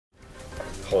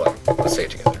hold on. Let's say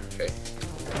it together, okay?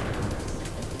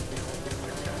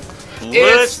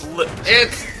 It's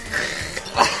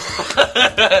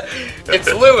it's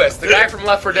Lewis. The guy from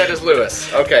Left 4 Dead is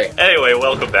Lewis. Okay. Anyway,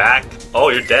 welcome back. Oh,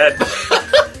 you're dead.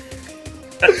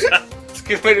 It's a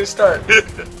good way to start.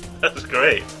 That was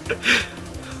great.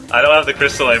 I don't have the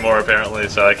crystal anymore, apparently,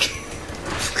 so I can't.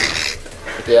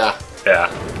 Yeah. Yeah.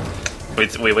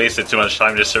 We wasted too much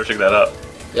time just searching that up.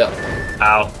 Yeah.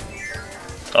 Ow.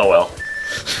 Oh well.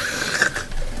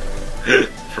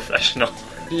 Professional.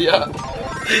 Yeah.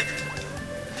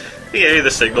 He gave you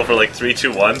the signal for like 3,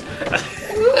 2, 1.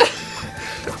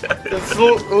 It's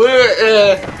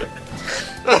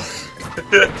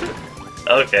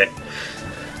Okay.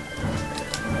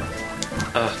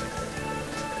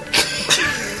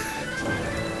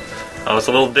 Oh, it's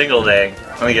a little dingle dang.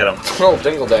 Let me get him. Oh,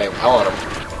 dingle dang. I want him.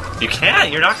 You can't.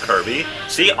 You're not Kirby.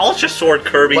 See, Ultra Sword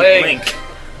Kirby Link.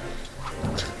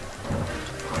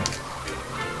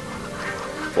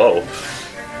 Whoa.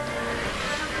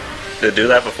 Did it do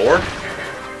that before?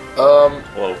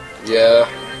 Whoa. Yeah.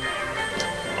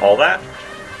 All that?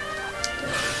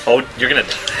 Oh, you're gonna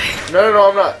die. No,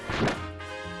 I'm not.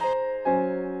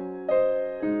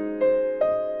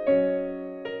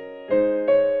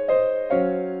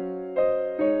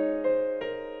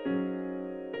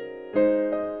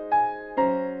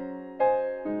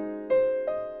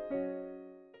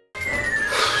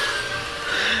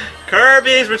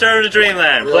 Kirby's Return to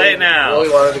Dreamland. Play it now. Really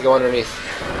wanted to go underneath.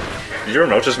 Did your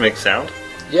remote just make sound?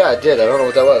 Yeah, I did. I don't know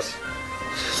what that was.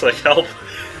 It's like, help.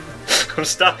 I'm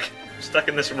stuck. I'm stuck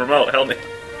in this remote. Help me.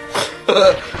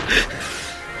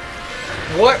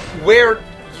 What? Where?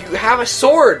 You have a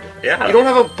sword. Yeah. You don't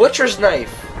have a butcher's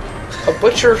knife. A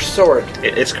butcher's sword.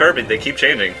 It's Kirby. They keep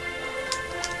changing.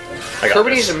 I got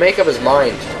Kirby this. needs to make up his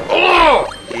mind. Oh!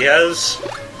 He has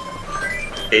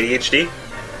ADHD?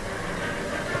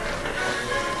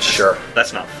 Sure.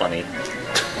 That's not funny.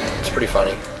 It's pretty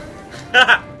funny.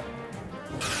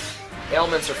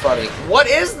 Ailments are funny. What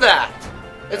is that?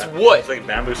 It's wood. It's like a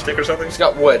bamboo stick or something? He's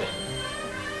got wood.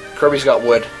 Kirby's got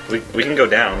wood. We can go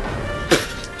down.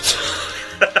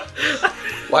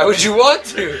 Why would you want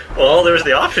to? Well, there's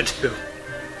the option to.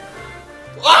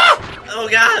 Ah! Oh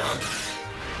god!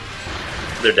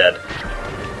 They're dead.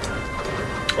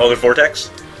 Oh, they're Vortex?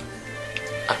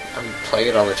 I'm playing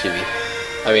it on the TV.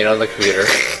 I mean, on the computer.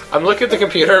 I'm looking at the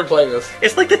computer and playing this.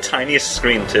 It's like the tiniest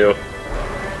screen, too.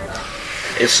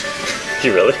 It's...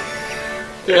 You really?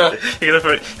 Yeah. You're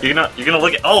gonna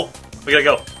look at... Oh! We gotta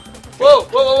go. Whoa!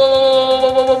 Whoa! Whoa!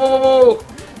 Whoa! Whoa! Whoa! Whoa! Whoa!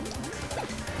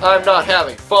 I'm not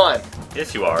having fun.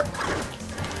 Yes, you are.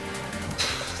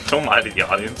 Don't lie to the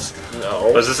audience. No.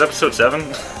 Was this episode 7?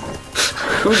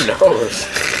 Who knows?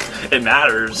 It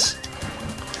matters.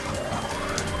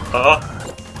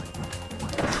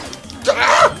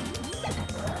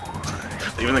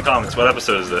 Leave in the comments, what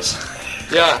episode is this?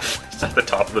 Yeah. It's at the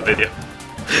top of the video.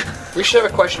 We should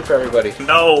have a question for everybody.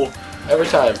 No! Every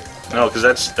time. No, because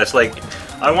that's like...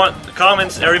 I want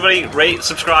comments, everybody, rate,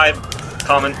 subscribe,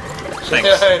 comment. Thanks.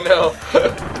 Yeah, I know.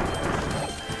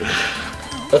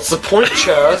 That's the point,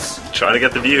 Chaz. Try to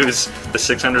get the views. The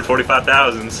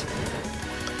 645,000s.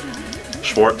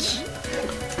 Schwartz.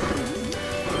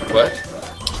 What?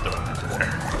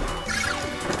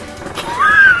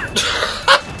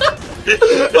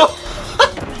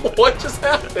 What just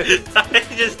happened? I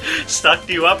just stuck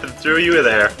you up and threw you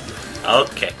there.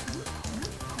 Okay.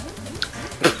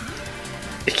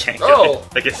 You can't kill Oh. me.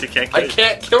 I guess you can't kill I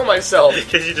can't kill myself.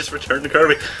 Because you just returned to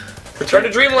Kirby. Return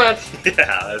to Dreamland.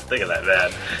 Yeah, I was thinking that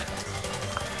bad.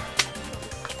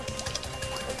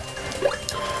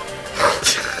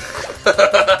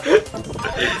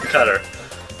 Cutter.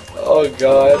 Oh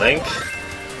god. Link?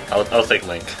 I'll take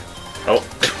Link. Oh.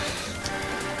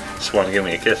 Just want to give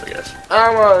me a kiss, I guess.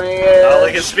 I'm on the edge. Oh,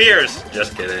 like it's Spears.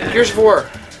 Just kidding. Gears of War.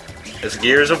 It's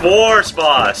Gears of War,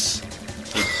 boss.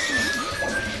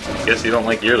 Guess you don't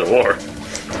like Gears of War.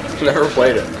 Never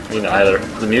played it. Me neither.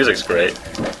 The music's great.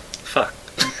 Fuck.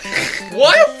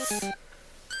 What?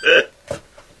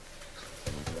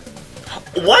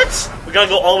 What? We gotta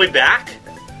go all the way back?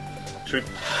 Should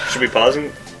we pause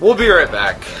and... We'll be right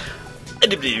back.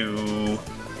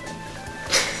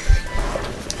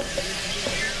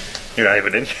 You're not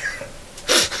even in here.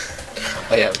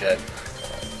 Oh yeah, I'm dead.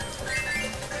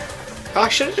 Oh, I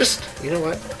should have just... You know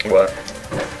what? What?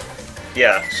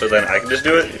 Yeah, so then I can just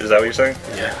do it? Is that what you're saying?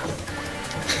 Yeah.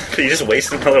 You just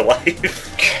wasted another life.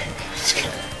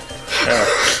 Oh.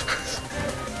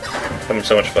 Having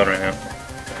so much fun right now.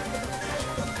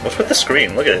 What's with the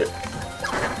screen? Look at it.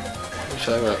 What are you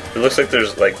talking about? It looks like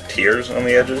there's like tears on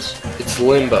the edges. It's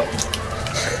limbo.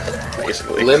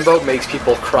 basically. Limbo makes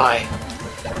people cry.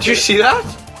 Did you see that?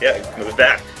 Yeah, it moves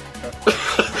back.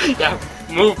 Yeah,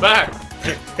 move back.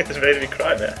 It's made me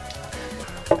cry, man.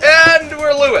 And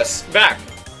we're Lewis. Back.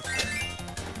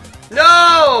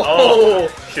 No! Oh!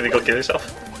 Can you go kill yourself?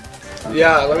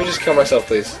 Yeah, let me just kill myself,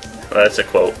 please. That's a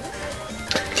quote.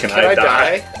 Can I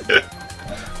die?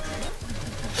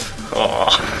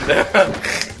 Aw.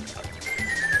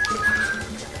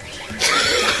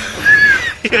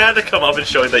 You had to come up and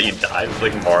show that you died,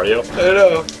 like Mario. I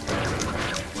know.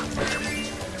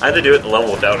 I had to do it the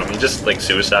level without him. He just like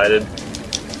suicided.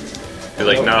 He's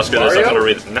like, no, screw this. I'm gonna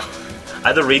read it. No, I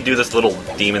had to redo this little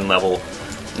demon level,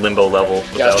 limbo level.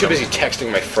 Yeah, I was too busy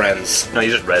texting my friends. No,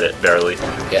 you just read it barely.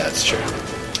 Yeah, that's true.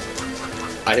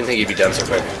 I didn't think he'd be done so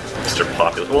quick. Mr.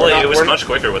 Popular. Well, it was much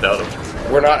quicker without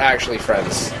him. We're not actually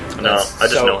friends. No, I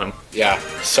just know him. Yeah.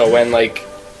 So when like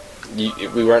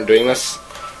we weren't doing this,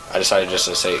 I decided just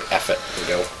to say F it and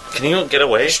go. Can you get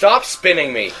away? Stop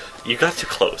spinning me. You got too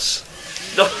close.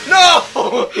 No!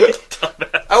 No!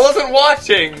 I wasn't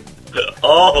watching!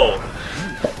 Oh!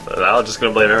 I'm just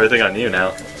gonna blame everything on you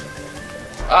now.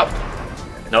 Up.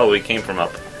 No, we came from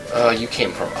up. You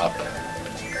came from up.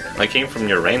 I came from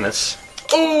Uranus.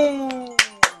 Ooh!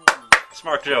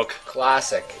 Smart joke.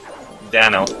 Classic.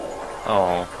 Dano.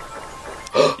 Oh.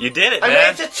 You did it, man! I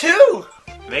made it to 2!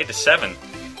 You made it to 7.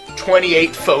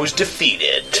 28 foes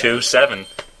defeated. 2-7.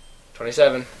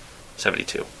 27.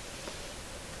 72.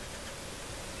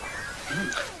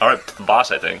 Alright, the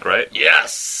boss, I think, right?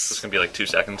 Yes! This is gonna be like 2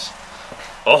 seconds.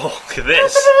 Oh, look at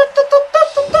this!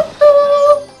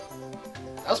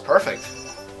 That was perfect.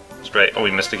 It's great. Oh,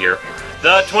 we missed a gear.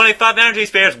 The 25 energy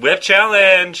spheres whip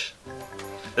challenge!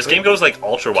 This game goes like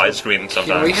ultra widescreen sometimes.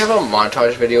 Can we have a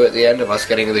montage video at the end of us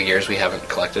getting the gears we haven't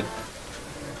collected?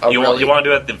 You want to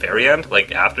do it at the very end?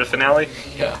 Like after the finale?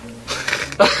 Yeah.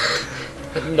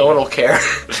 No one will care.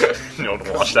 No one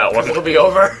will watch that one. It'll be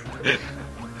over.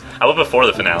 How about before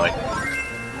the finale?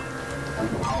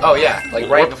 Oh yeah, like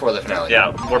right before the finale.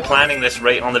 Yeah, we're planning this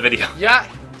right on the video. Yeah,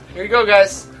 here you go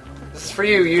guys. This is for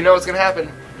you, you know what's gonna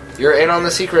happen. You're in on the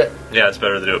secret. Yeah, it's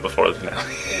better to do it before the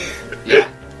finale. Yeah,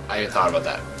 I hadn't thought about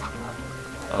that.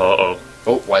 Uh-oh.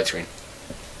 Oh, widescreen.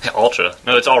 Ultra.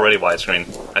 No, it's already widescreen,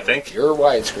 I think. You're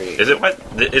widescreen. Is it wide?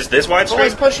 Is this widescreen? Oh,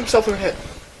 he's punched himself in the head.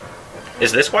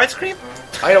 Is this widescreen?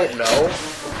 I don't know.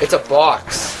 It's a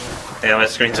box. Yeah, my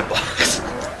screen's a box.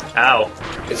 Ow.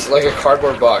 It's like a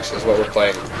cardboard box is what we're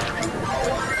playing.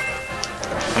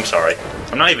 I'm sorry.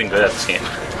 I'm not even good at this game.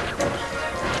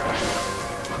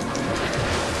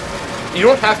 You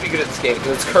don't have to be good at this game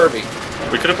because it's Kirby.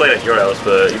 We could have played at your house,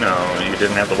 but, you know, you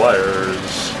didn't have the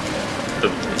wires, the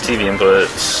TV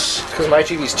inputs. Because my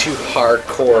TV's too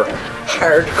hardcore.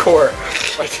 Hardcore.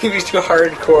 My TV's too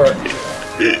hardcore.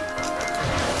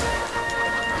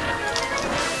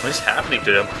 What is happening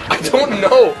to him? I don't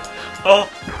know. Oh,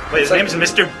 wait, his name's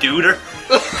Mr. Duder?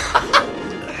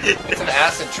 It's an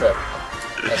acid trip.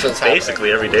 That's what's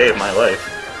basically every day of my life.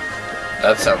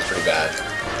 That sounds pretty bad.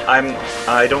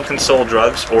 I don't console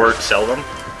drugs or sell them.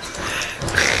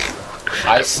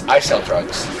 I sell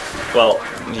drugs. Well,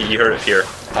 you heard it here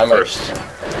first.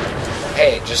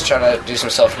 Hey, just trying to do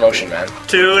some self-promotion, man.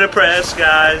 To the press,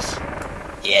 guys.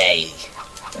 Yay.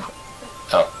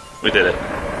 Oh. We did it.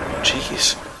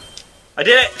 Jeez. I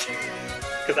did it!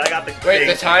 Because I got the Wait,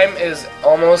 the time is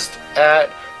almost at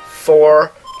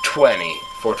 4:20.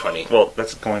 4:20. Well,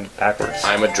 that's going backwards.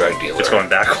 I'm a drug dealer. It's going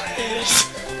backwards.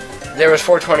 There was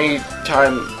 4:20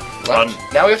 time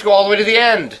left. Now we have to go all the way to the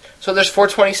end. So there's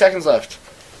 4:20 seconds left.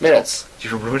 Minutes.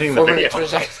 You're ruining the video.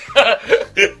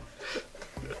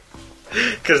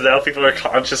 Because now people are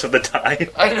conscious of the time.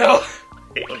 I know. I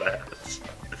hate when that happens.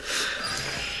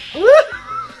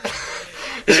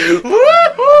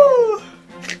 Woohoo!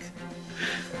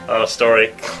 Oh,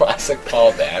 story. Classic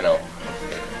Paul Dano.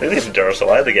 Look at these Duracell.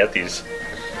 I had to get these.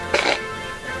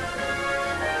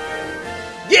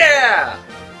 Yeah!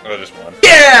 Oh, just one.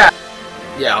 Yeah!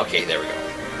 Yeah, okay, there we go.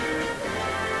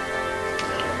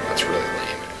 That's really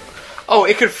lame. Oh,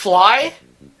 it could fly?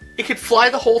 It could fly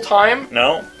the whole time?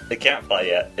 No, it can't fly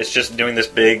yet. It's just doing this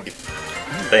big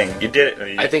thing. You did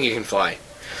it. I think it can fly.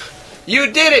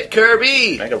 You did it,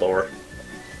 Kirby! Megalower.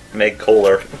 Meg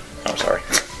Kohler. Oh, I'm sorry.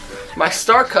 My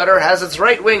star cutter has its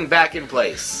right wing back in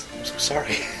place. I'm so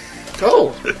sorry.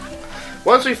 Oh.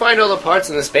 Once we find all the parts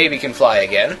and this baby can fly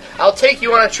again, I'll take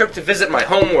you on a trip to visit my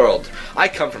home world. I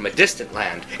come from a distant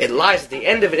land. It lies at the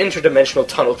end of an interdimensional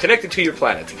tunnel connected to your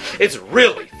planet. It's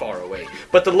really far away,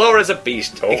 but the lore is a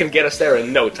beast. It can get us there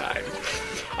in no time.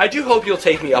 I do hope you'll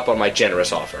take me up on my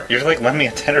generous offer. You're like lending me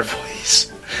a tenor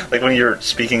voice. Like when you're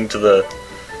speaking to the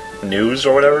news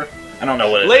or whatever. I don't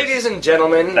know what it is. Ladies and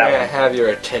gentlemen, That may I one. have your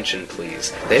attention,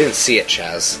 please? They didn't see it,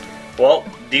 Chaz. Well,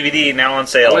 DVD now on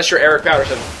sale. Unless you're Eric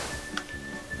Patterson.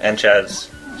 And Chaz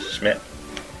Schmidt.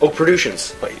 Oh,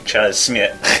 Productions. Wait, Chaz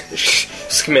Schmidt.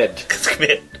 Schmid.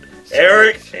 Schmidt.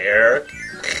 Eric.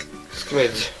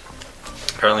 Schmid.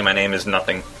 Apparently my name is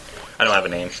nothing. I don't have a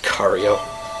name. Cario.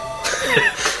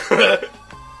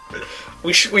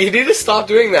 We need to stop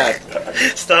doing that.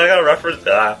 Still gotta reference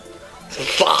that.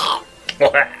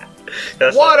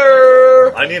 That's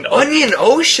Water! Onion Onion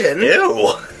Ocean?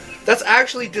 Ew. That's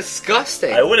actually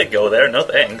disgusting. I wouldn't go there, no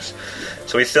thanks.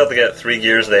 So we still have to get 3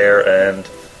 gears there and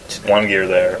 1 gear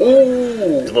there.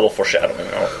 Ooh. A little foreshadowing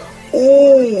though.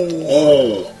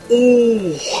 Ooh.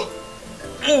 Ooh.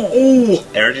 Ooh.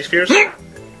 Energy spheres?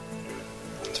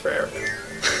 It's for Eric.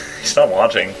 He's not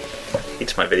watching. He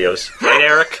eats my videos. Right,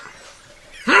 Eric?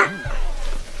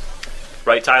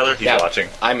 Right, Tyler? He's watching.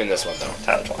 I'm in this one, though.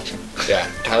 Tyler's watching. Yeah,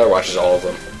 Tyler watches all of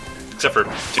them. Except for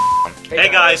Hey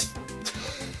guys!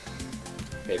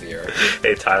 Maybe Eric.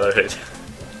 Hey Tyler. Hey.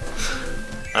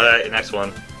 Alright, next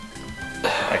one.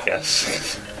 I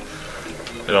guess.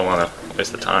 We don't want to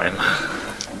waste the time.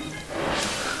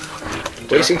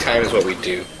 Wasting time is what we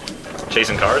do.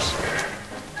 Chasing cars?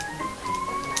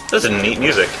 This is neat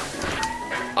music.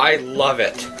 I love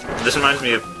it. This reminds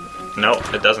me of... No,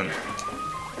 it doesn't.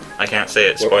 I can't say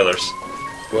it. Spoilers.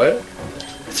 What?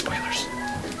 It's spoilers.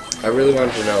 I really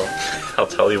wanted to know. I'll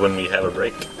tell you when we have a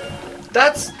break.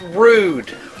 That's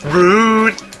rude.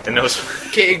 Rude! And no...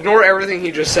 Okay, ignore everything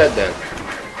he just said then.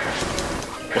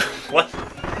 What?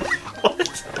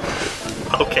 What?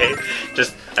 Okay.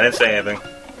 Just... I didn't say anything.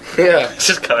 Yeah.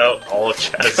 Just cut out all of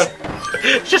Chaz.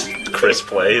 Just Chris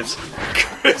plays.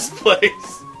 Chris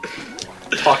plays.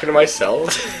 Talking to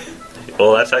myself?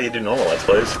 Well, that's how you do normal Let's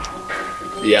Plays.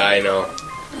 Yeah, I know.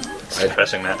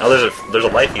 Suppressing that. Oh, there's a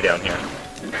lifey down here.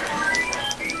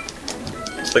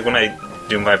 It's like when I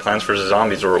do my Plants vs.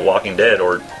 Zombies or Walking Dead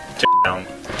or down.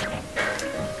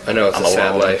 I know, it's I'm a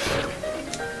sad alone.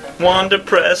 life. One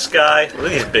depressed guy.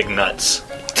 Look at these big nuts.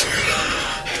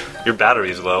 Your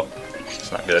battery's low.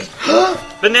 It's not good.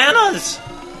 Bananas!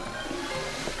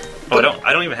 Oh,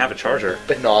 I don't even have a charger.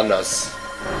 Bananas.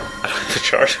 I don't have a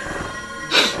charger.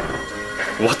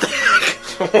 What the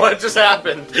heck? What just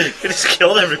happened? It just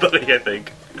killed everybody, I think.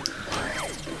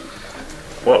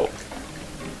 Whoa.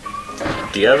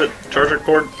 Do you have a charger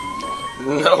cord?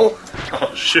 No.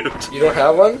 Oh, shoot. You don't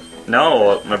have one?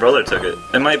 No, my brother took it.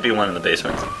 There might be one in the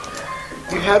basement.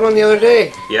 You had one the other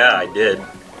day. Yeah, I did.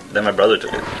 Then my brother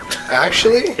took it.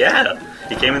 Actually? Yeah.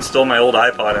 He came and stole my old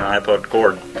iPod and iPod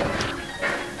cord.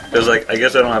 It was like, I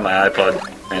guess I don't have my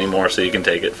iPod anymore, so you can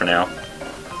take it for now.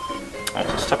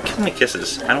 Oh, stop giving me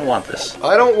kisses. I don't want this.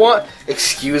 I don't want...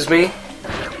 Excuse me?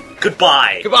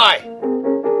 Goodbye! Goodbye!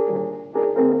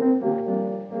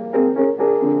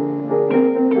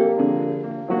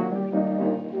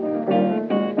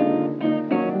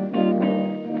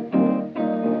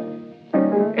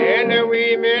 In the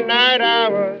wee midnight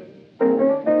hours,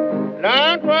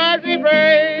 long towards the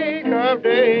break of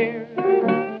day.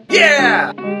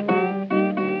 Yeah!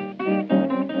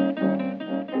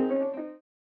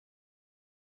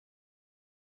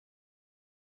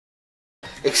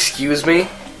 Excuse me?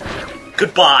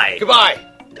 Goodbye! Goodbye!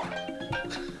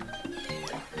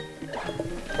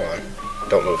 Hold on.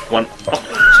 Don't move. One.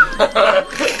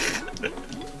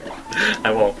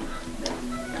 I won't.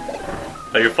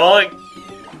 Are you falling?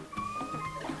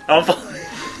 I'm falling.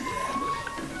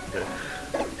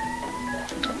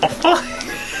 I'm falling.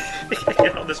 I can't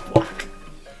get on this floor.